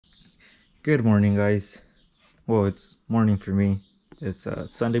Good morning, guys. Well, it's morning for me. It's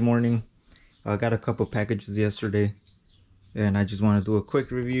Sunday morning. I got a couple packages yesterday and I just want to do a quick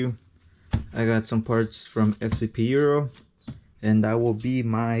review. I got some parts from FCP Euro, and that will be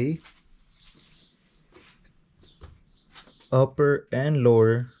my upper and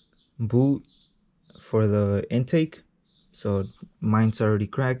lower boot for the intake. So mine's already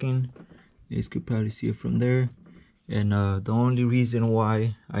cracking. You guys could probably see it from there. And the only reason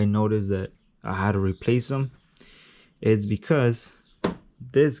why I noticed that I had to replace them is because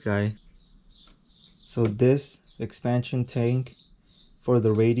this guy, so this expansion tank for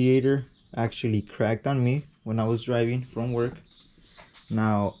the radiator actually cracked on me when I was driving from work.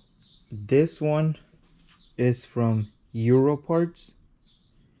 Now this one is from Euro Parts,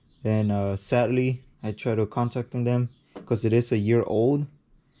 and sadly I tried to contacting them because it is a year old.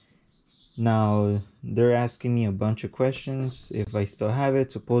 Now they're asking me a bunch of questions if I still have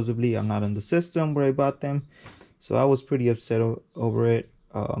it. Supposedly I'm not in the system where I bought them, so I was pretty upset over it.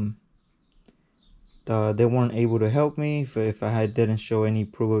 They weren't able to help me if I didn't show any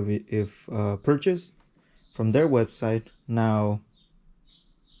proof of it, if purchase from their website. Now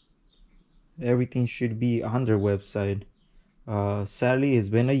everything should be on their website. Sadly, it's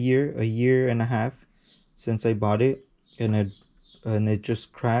been a year and a half since I bought it, and it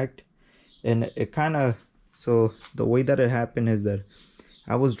just cracked. And it kind of, so the way that it happened is that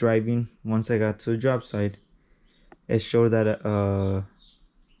I was driving. Once I got to the job site, it showed that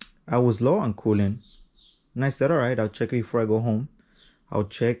I was low on coolant, and I said, all right, I'll check it before I go home. I'll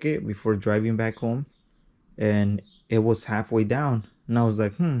check it before driving back home, and it was halfway down. And I was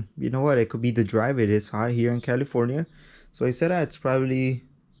like, you know what, it could be the drive. It is hot here in California. So I said, it's probably,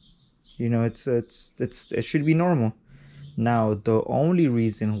 you know, it should be normal. Now the only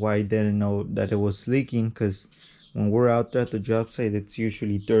reason why I didn't know that it was leaking, because when we're out there at the job site, it's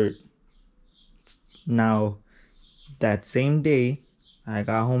usually dirt. Now that same day I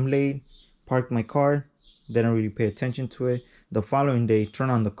got home late, parked my car, didn't really pay attention to it. The following day, turn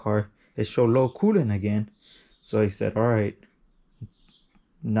on the car, it showed low coolant again. So I said, all right,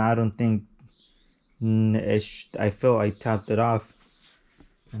 no, I don't think I felt I topped it off.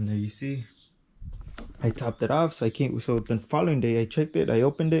 And there you see, I topped it off. So the following day I checked it, I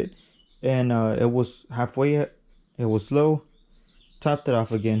opened it, and it was halfway, it was low. Topped it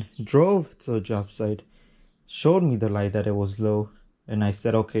off again, drove to the job site, showed me the light that it was low, and I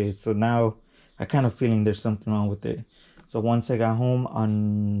said, okay, so now I kind of feeling there's something wrong with it. So once I got home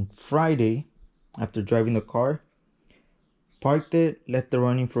on Friday, after driving the car, parked it, left it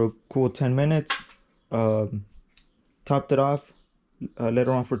running for a cool 10 minutes, topped it off, let it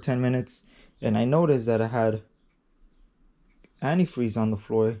run for 10 minutes, and I noticed that I had antifreeze on the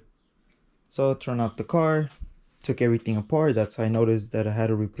floor. So I turned off the car, took everything apart. That's how I noticed that I had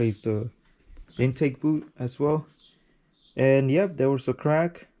to replace the intake boot as well. And yep, there was a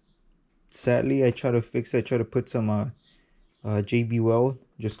crack. Sadly, I tried to fix it. I tried to put some JB weld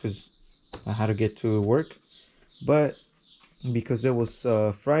just because I had to get to work. But because it was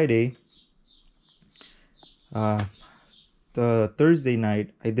Friday, the Thursday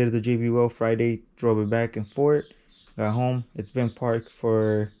night I did the JB weld. Friday, drove it back and forth, got home. It's been parked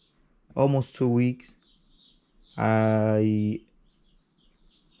for almost 2 weeks. I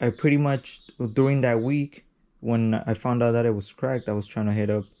pretty much, during that week when I found out that it was cracked, I was trying to hit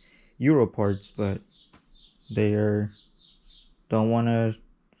up Euro Parts, but they don't want to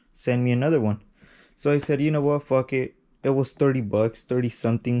send me another one. So I said, you know what, fuck it. It was 30 bucks, 30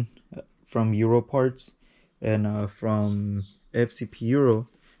 something from Euro Parts, and from FCP Euro,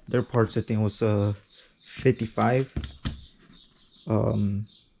 their parts I think was 55.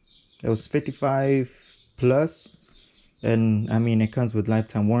 It was 55 plus, and I mean, it comes with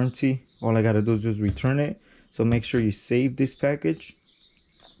lifetime warranty. All I gotta do is just return it. So make sure you save this package.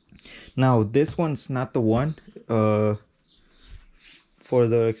 Now this one's not the one. For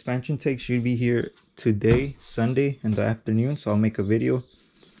the expansion tank, should be here today, Sunday in the afternoon, so I'll make a video.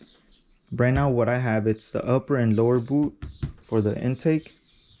 Right now what I have, it's the upper and lower boot for the intake,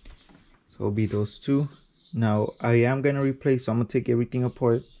 so it'll be those two. Now I am gonna replace, so I'm gonna take everything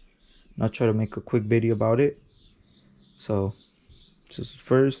apart and I'll try to make a quick video about it. So just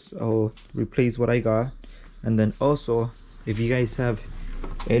first I'll replace what I got, and then also if you guys have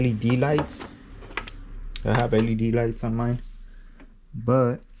LED lights, I have LED lights on mine,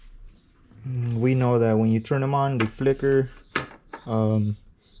 but we know that when you turn them on they flicker,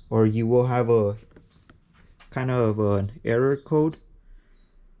 or you will have a kind of an error code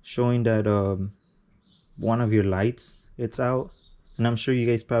showing that one of your lights it's out, and I'm sure you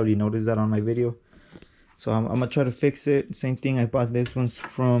guys probably noticed that on my video. So I'm gonna try to fix it. Same thing, I bought this one's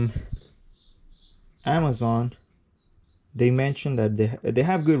from Amazon, they mentioned that they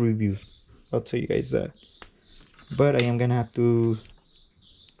have good reviews. I'll tell you guys that. But I am gonna have to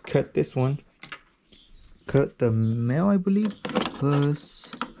cut this one. Cut the male, I believe, because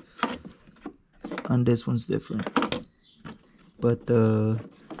on this one's different. But the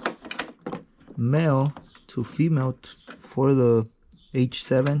male to female for the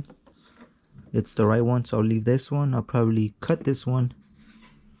H7, it's the right one, so I'll leave this one. I'll probably cut this one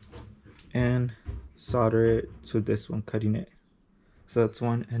and solder it to this one, cutting it. So that's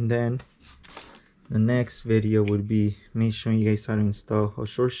one. And then the next video would be me showing you guys how to install a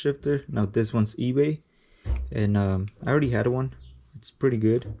short shifter. Now this one's eBay, and I already had one. It's pretty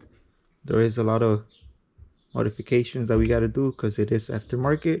good. There is a lot of modifications that we got to do because it is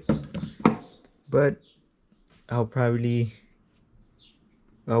aftermarket, but I'll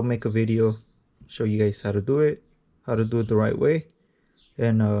make a video show you guys how to do it the right way,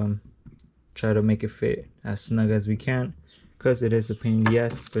 and try to make it fit as snug as we can, because it is a pain in the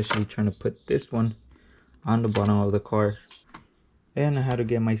ass, especially trying to put this one on the bottom of the car. And I had to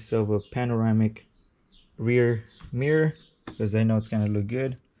get myself a panoramic rear mirror because I know it's gonna look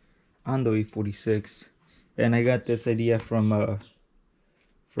good on the E46. And I got this idea from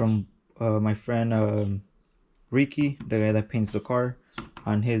my friend Ricky, the guy that paints the car.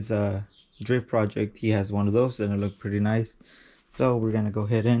 On his drift project, he has one of those and it looked pretty nice. So we're gonna go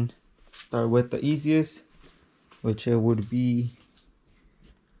ahead and start with the easiest, which it would be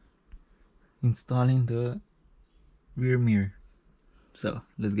installing the rear mirror. So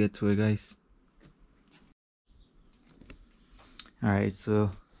let's get to it, guys. Alright,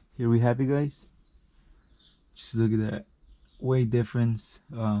 so here we have it, guys. Just look at that weight difference.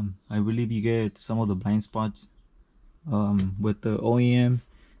 I believe you get some of the blind spots. With the OEM,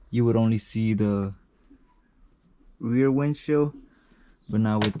 you would only see the rear windshield, but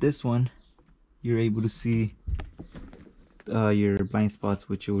now with this one, you're able to see your blind spots,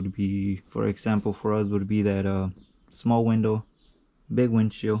 which would be, for example, for us would be that small window, big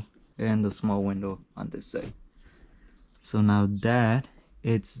windshield, and the small window on this side. So now that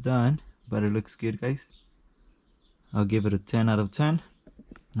it's done, but it looks good, guys. I'll give it a 10 out of 10.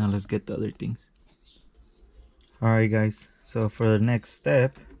 Now let's get the other things. Alright, guys, so for the next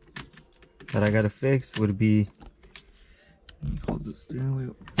step that I gotta fix would be, let me hold the steering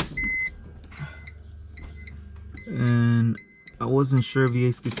wheel. And I wasn't sure if you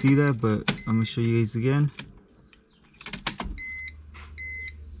guys could see that, but I'm gonna show you guys again.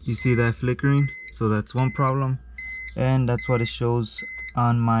 You see that flickering? So that's one problem, and that's what it shows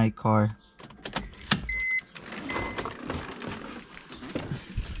on my car.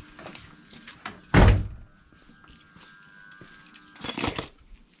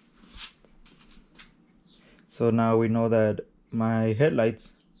 So now we know that my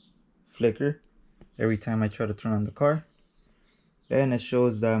headlights flicker every time I try to turn on the car, and it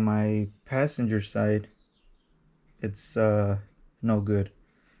shows that my passenger side, it's no good.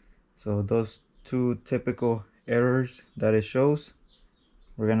 So those two typical errors that it shows,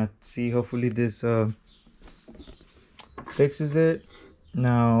 we're gonna see. Hopefully this fixes it.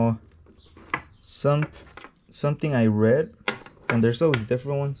 Now something I read, and there's always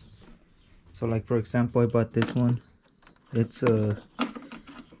different ones. So like, for example, I bought this one. It's a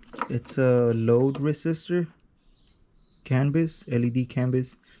load resistor canvas, LED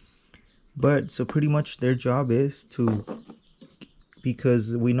canvas. But so pretty much their job is to,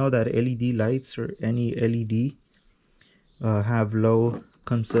 because we know that LED lights or any LED have low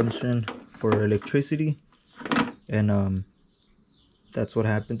consumption for electricity, and that's what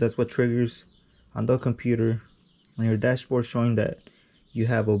happens. That's what triggers on the computer, on your dashboard, showing that you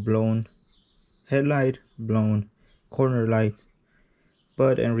have a blown headlight, blown corner lights.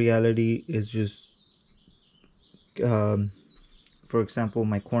 But in reality, it's just for example,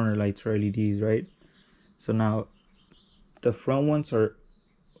 my corner lights are LEDs, right? So now the front ones are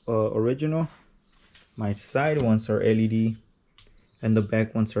original, my side ones are LED, and the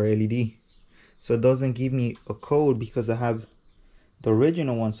back ones are LED. So it doesn't give me a code because I have the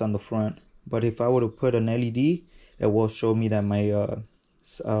original ones on the front. But if I were to put an LED, it will show me that my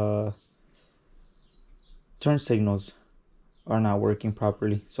turn signals are not working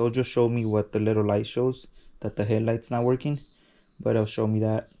properly. So it'll just show me what the little light shows, that the headlight's not working, but it'll show me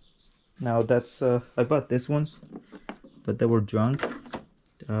that. Now that's I bought these ones, but they were junk.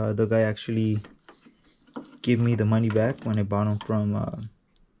 The guy actually gave me the money back when I bought them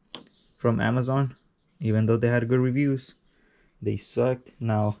from Amazon, even though they had good reviews. They sucked.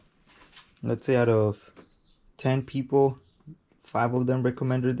 Now let's say out of 10 people, 5 of them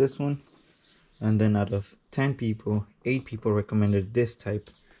recommended this one, and then out of 10 people, 8 people recommended this type.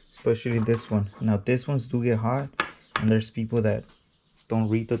 It's especially this one. Now this ones do get hot, and there's people that don't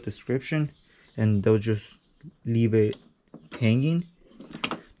read the description and they'll just leave it hanging.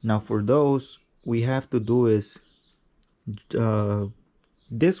 Now for those, we have to do is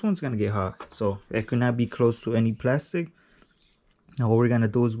this one's gonna get hot, so it could not be close to any plastic. Now what we're gonna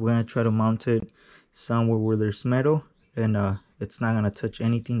do is we're gonna try to mount it somewhere where there's metal, and it's not gonna touch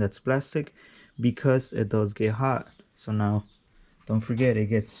anything that's plastic, because it does get hot. So now don't forget, it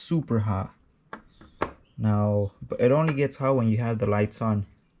gets super hot. Now, but it only gets hot when you have the lights on,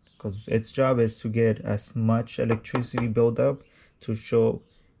 because its job is to get as much electricity built up to show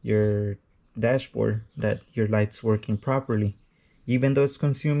your dashboard that your light's working properly, even though it's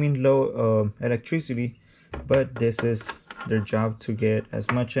consuming low electricity. But this is their job, to get as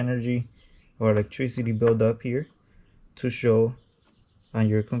much energy or electricity built up here to show on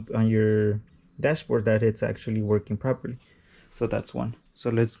your dashboard that it's actually working properly. So that's one. So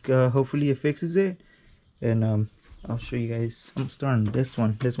let's hopefully it fixes it, and I'll show you guys. I'm starting this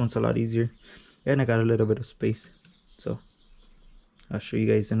one. This one's a lot easier, and I got a little bit of space, so I'll show you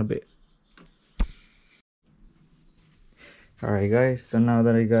guys in a bit. Alright guys, so now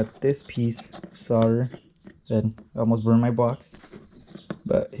that I got this piece soldered, and I almost burned my box,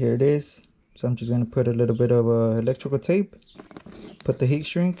 but here it is. So I'm just gonna put a little bit of electrical tape, put the heat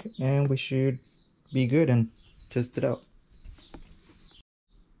shrink, and we should be good and test it out.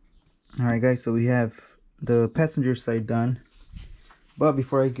 Alright guys, so we have the passenger side done, but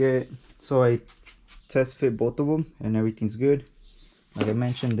before I I test fit both of them and everything's good. Like I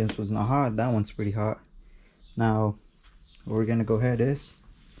mentioned, this was not hot, that one's pretty hot. Now what we're gonna go ahead is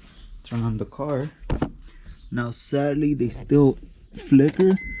turn on the car. Now sadly they still flicker,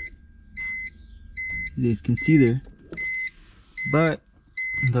 as you guys can see there, but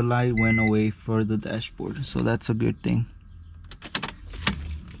the light went away for the dashboard, so that's a good thing.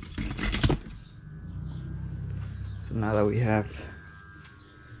 So now that we have,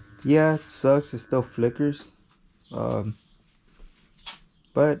 yeah, it sucks, it still flickers,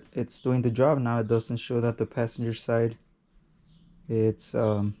 but it's doing the job now. It doesn't show that the passenger side, it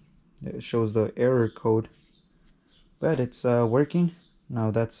shows the error code, but it's working.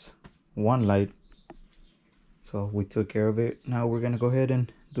 Now that's one light, so we took care of it. Now we're gonna go ahead and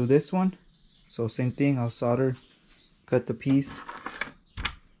do this one. So same thing, I'll solder, cut the piece,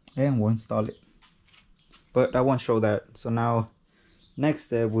 and we'll install it, but I won't show that. So now next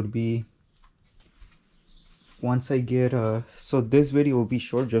step would be, once I get so this video will be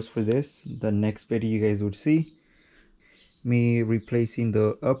short just for this. The next video you guys would see me replacing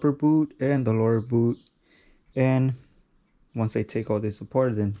the upper boot and the lower boot, and once I take all this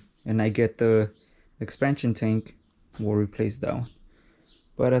apart and I get the expansion tank, we'll replace that one.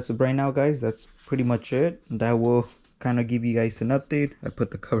 But as of right now guys, that's pretty much it. That will kind of give you guys an update. I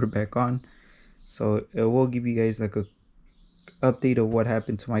put the cover back on, so it will give you guys like a update of what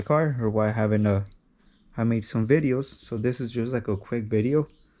happened to my car, or why I made some videos. So this is just like a quick video,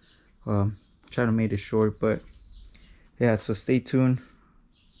 try to make it short, but yeah, so stay tuned.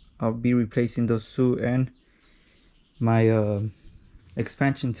 I'll be replacing those two and my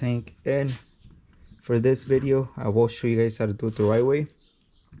expansion tank, and for this video I will show you guys how to do it the right way.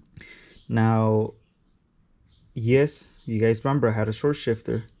 Now yes, you guys remember I had a short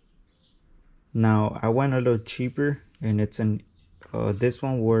shifter. Now I went a little cheaper, and it's an this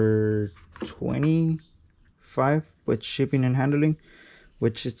one were $25 with shipping and handling,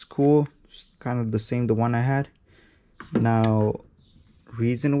 which is cool. It's kind of the same the one I had. Now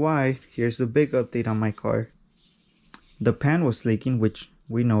reason why, here's a big update on my car. The pan was leaking, which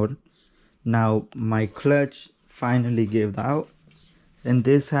we know. Now my clutch finally gave out, and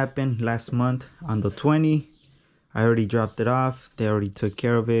this happened last month on the 20th. I already dropped it off, they already took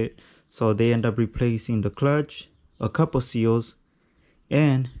care of it. So they end up replacing the clutch, a couple seals,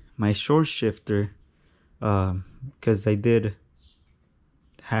 and my short shifter, because I did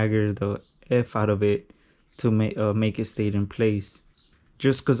hagger the F out of it to make it stay in place,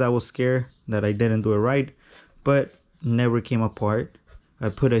 just because I was scared that I didn't do it right, but never came apart. I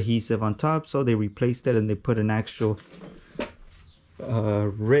put adhesive on top, so they replaced it, and they put an actual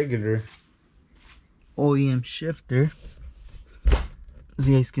regular OEM shifter. As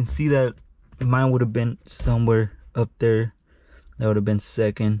you guys can see, that mine would have been somewhere up there. That would have been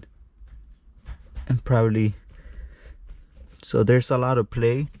second, and probably, so there's a lot of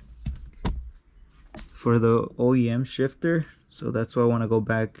play for the OEM shifter. So that's why I want to go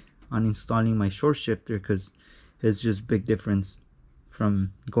back on installing my short shifter, because it's just big difference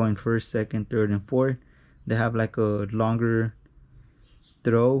from going first, second, third, and fourth. They have like a longer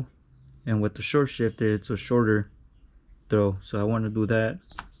throw, and with the short shifter it's a shorter throw. So I want to do that.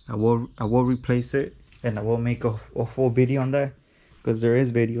 I will replace it, and I will make a full video on that, because there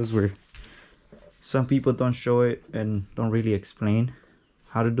is videos where some people don't show it and don't really explain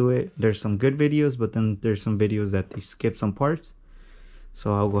how to do it. There's some good videos, but then there's some videos that they skip some parts,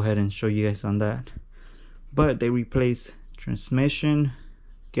 so I'll go ahead and show you guys on that. But they replace transmission,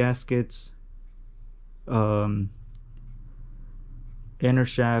 gaskets, inner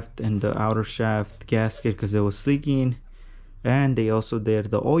shaft and the outer shaft gasket because it was leaking. And they also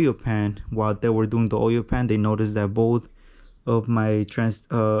did the oil pan. While they were doing the oil pan, they noticed that both of my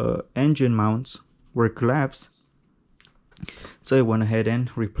engine mounts were collapsed, so I went ahead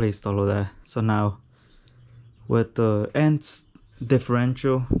and replaced all of that. So now with the ends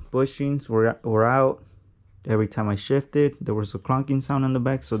differential bushings were out. Every time I shifted, there was a clunking sound in the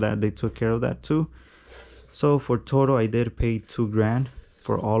back, so that they took care of that too. So for total, I did pay $2 grand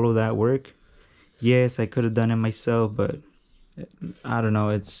for all of that work. Yes, I could have done it myself, but I don't know,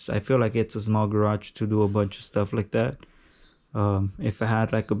 I feel like it's a small garage to do a bunch of stuff like that. If I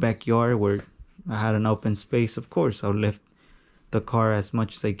had like a backyard where I had an open space, of course I would lift the car as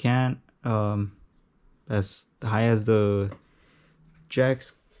much as I can, as high as the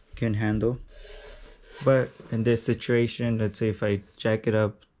jacks can handle. But in this situation, let's say if I jack it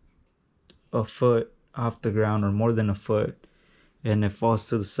up a foot off the ground or more than a foot and it falls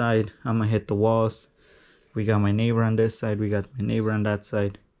to the side, I'm gonna hit the walls. We got my neighbor on this side, we got my neighbor on that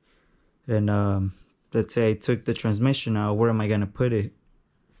side. And let's say I took the transmission out, where am I gonna put it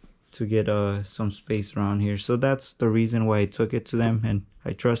to get some space around here? So that's the reason why I took it to them, and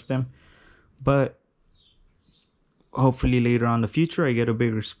I trust them. But hopefully later on in the future I get a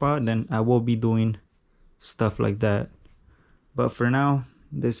bigger spot, then I will be doing stuff like that. But for now,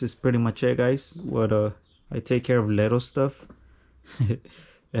 this is pretty much it, guys. What I take care of little stuff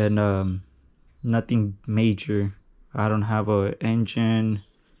and nothing major. I don't have a engine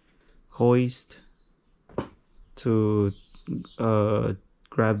hoist to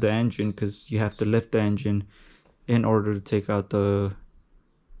grab the engine, because you have to lift the engine in order to take out the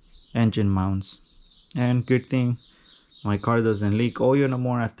engine mounts. And good thing my car doesn't leak oil no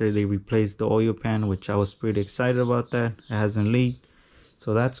more after they replaced the oil pan, which I was pretty excited about that. It hasn't leaked,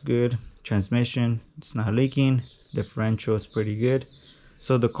 so that's good. Transmission, it's not leaking. Differential is pretty good.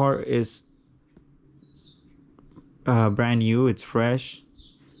 So the car is brand new, it's fresh.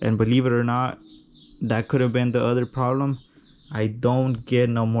 And believe it or not, that could have been the other problem. I don't get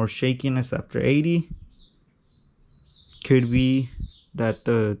no more shakiness after 80. Could be that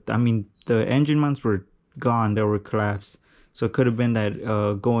the engine mounts were gone, they were collapsed. So it could have been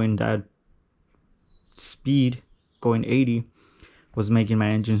that going that speed, going 80, was making my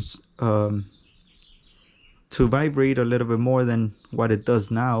engines to vibrate a little bit more than what it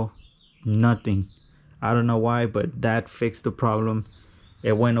does now. Nothing, I don't know why, but that fixed the problem.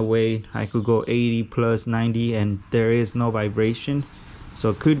 It went away. I could go 80 plus 90 and there is no vibration.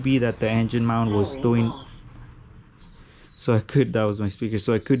 So it could be that the engine mount was doing, that was my speaker.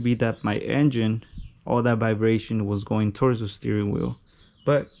 So it could be that my engine, all that vibration was going towards the steering wheel,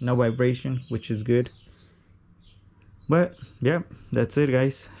 but no vibration, which is good. But yeah, that's it,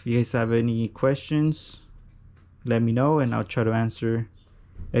 guys. If you guys have any questions, let me know and I'll try to answer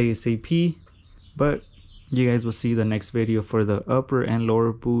ASAP. But you guys will see the next video for the upper and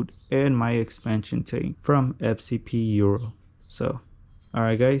lower boot and my expansion tank from FCP Euro. So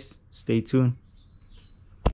alright guys, stay tuned.